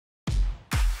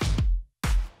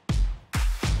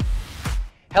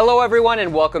Hello everyone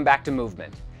and welcome back to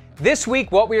Movement. This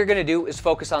week what we are going to do is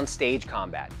focus on stage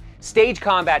combat. Stage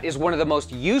combat is one of the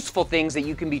most useful things that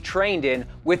you can be trained in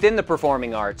within the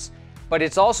performing arts, but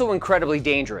it's also incredibly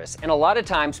dangerous, and a lot of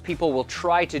times people will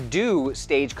try to do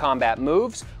stage combat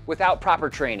moves without proper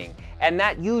training, and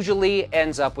that usually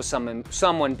ends up with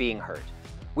someone being hurt.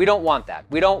 We don't want that.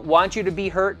 We don't want you to be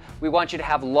hurt. We want you to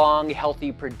have long,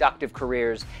 healthy, productive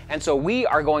careers. And so we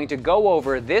are going to go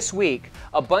over this week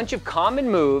a bunch of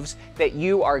common moves that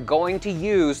you are going to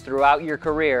use throughout your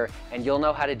career, and you'll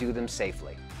know how to do them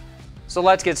safely. So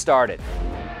let's get started.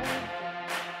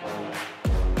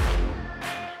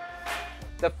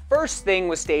 The first thing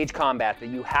with stage combat that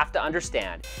you have to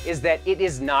understand is that it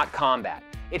is not combat.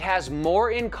 It has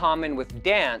more in common with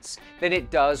dance than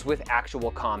it does with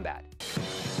actual combat.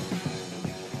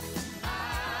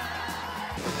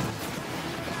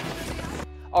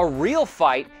 A real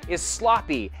fight is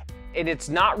sloppy, and it's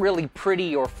not really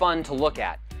pretty or fun to look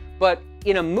at. But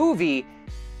in a movie,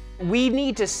 we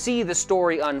need to see the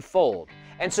story unfold.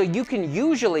 And so you can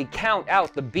usually count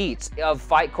out the beats of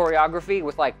fight choreography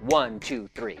with like 1, 2,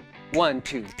 3, 1,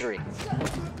 2, 3.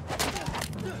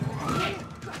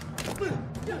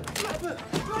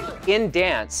 In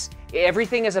dance,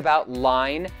 everything is about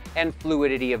line and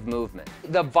fluidity of movement.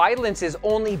 The violence is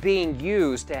only being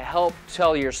used to help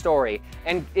tell your story,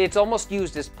 and it's almost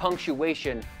used as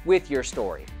punctuation with your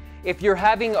story. If you're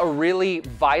having a really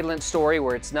violent story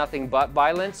where it's nothing but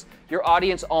violence, your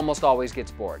audience almost always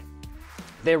gets bored.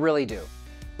 They really do.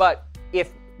 But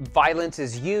if violence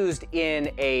is used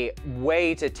in a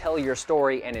way to tell your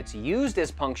story and it's used as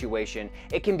punctuation,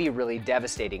 it can be really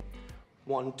devastating.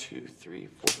 1, 2, 3,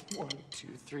 4. 1, 2,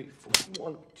 3, 4.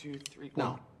 1, 2, 3.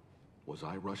 Now, was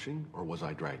I rushing or was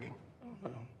I dragging?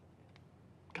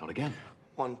 Count again.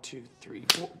 1, 2, 3.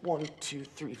 1, 2,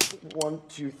 3. 1,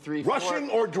 2, 3. Rushing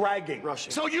or dragging?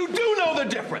 Rushing. So you do know the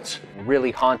difference.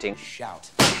 Really haunting.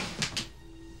 Shout.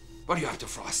 What do you have to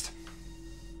Frost?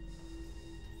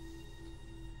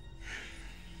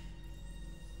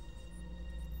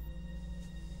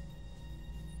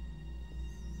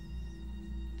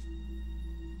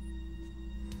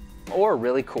 Or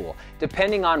really cool,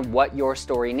 depending on what your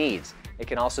story needs. It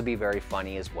can also be very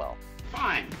funny as well.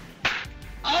 Fine.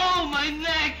 Oh, my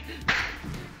neck!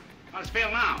 How's it feel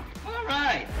now? All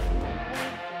right.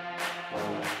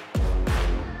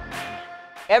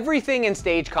 Everything in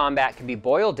stage combat can be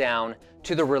boiled down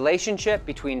to the relationship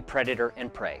between predator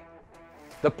and prey.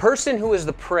 The person who is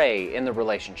the prey in the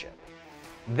relationship,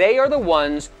 they are the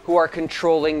ones who are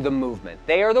controlling the movement.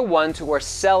 They are the ones who are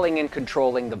selling and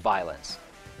controlling the violence.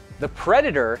 The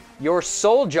predator, your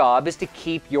sole job is to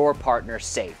keep your partner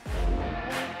safe.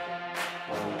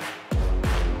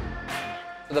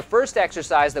 The first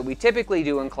exercise that we typically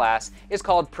do in class is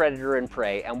called predator and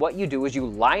prey, and what you do is you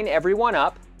line everyone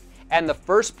up, and the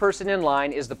first person in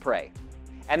line is the prey.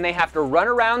 And they have to run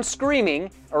around screaming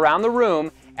around the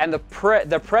room, and the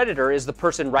predator is the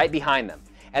person right behind them.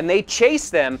 And they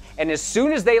chase them, and as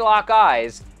soon as they lock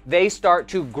eyes, they start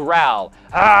to growl,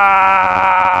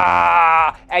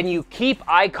 ah! And you keep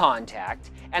eye contact,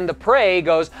 and the prey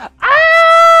goes,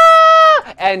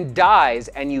 ah! And dies,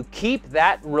 and you keep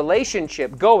that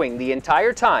relationship going the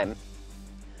entire time.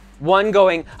 One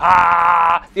going,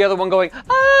 ah! The other one going,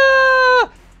 ah!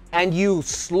 And you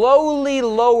slowly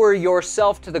lower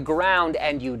yourself to the ground,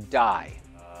 and you die.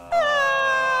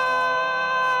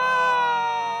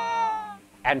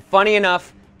 And funny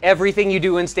enough, everything you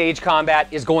do in stage combat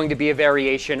is going to be a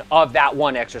variation of that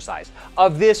one exercise,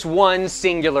 of this one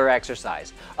singular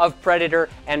exercise, of predator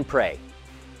and prey.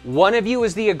 One of you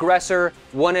is the aggressor,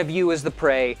 one of you is the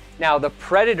prey. Now the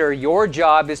predator, your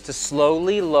job is to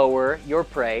slowly lower your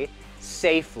prey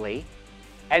safely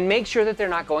and make sure that they're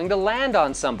not going to land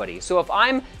on somebody. So if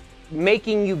I'm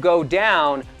making you go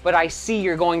down, but I see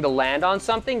you're going to land on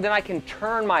something, then I can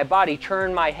turn my body,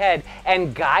 turn my head,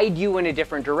 and guide you in a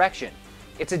different direction.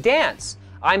 It's a dance.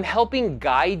 I'm helping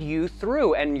guide you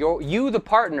through, and you, the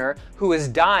partner who is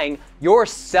dying, you're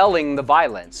selling the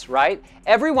violence, right?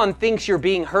 Everyone thinks you're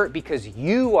being hurt because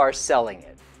you are selling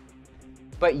it.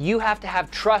 But you have to have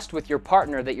trust with your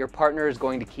partner that your partner is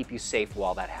going to keep you safe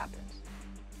while that happens.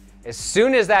 As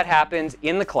soon as that happens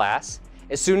in the class,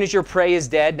 as soon as your prey is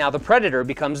dead, now the predator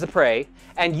becomes the prey,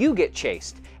 and you get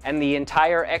chased, and the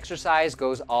entire exercise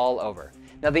goes all over.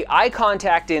 Now the eye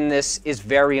contact in this is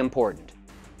very important,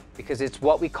 because it's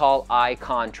what we call eye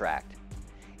contract.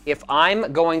 If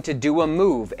I'm going to do a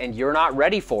move and you're not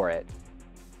ready for it,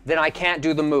 then I can't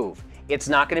do the move. It's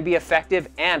not going to be effective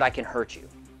and I can hurt you.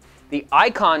 The eye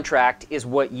contract is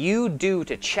what you do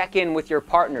to check in with your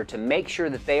partner to make sure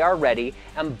that they are ready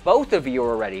and both of you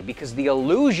are ready, because the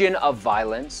illusion of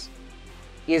violence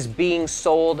is being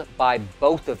sold by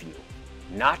both of you,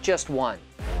 not just one.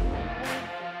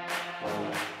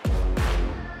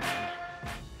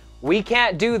 We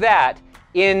can't do that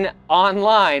in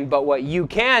online, but what you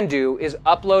can do is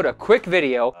upload a quick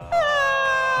video.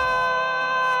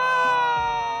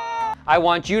 I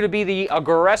want you to be the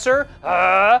aggressor,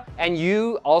 and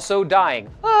you also dying.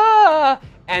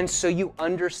 And so you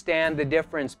understand the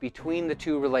difference between the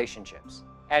two relationships.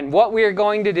 And what we are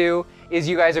going to do is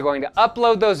you guys are going to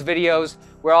upload those videos.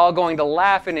 We're all going to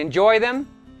laugh and enjoy them,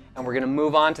 and we're going to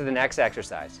move on to the next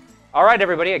exercise. All right,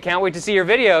 everybody, I can't wait to see your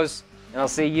videos, and I'll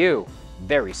see you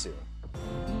very soon.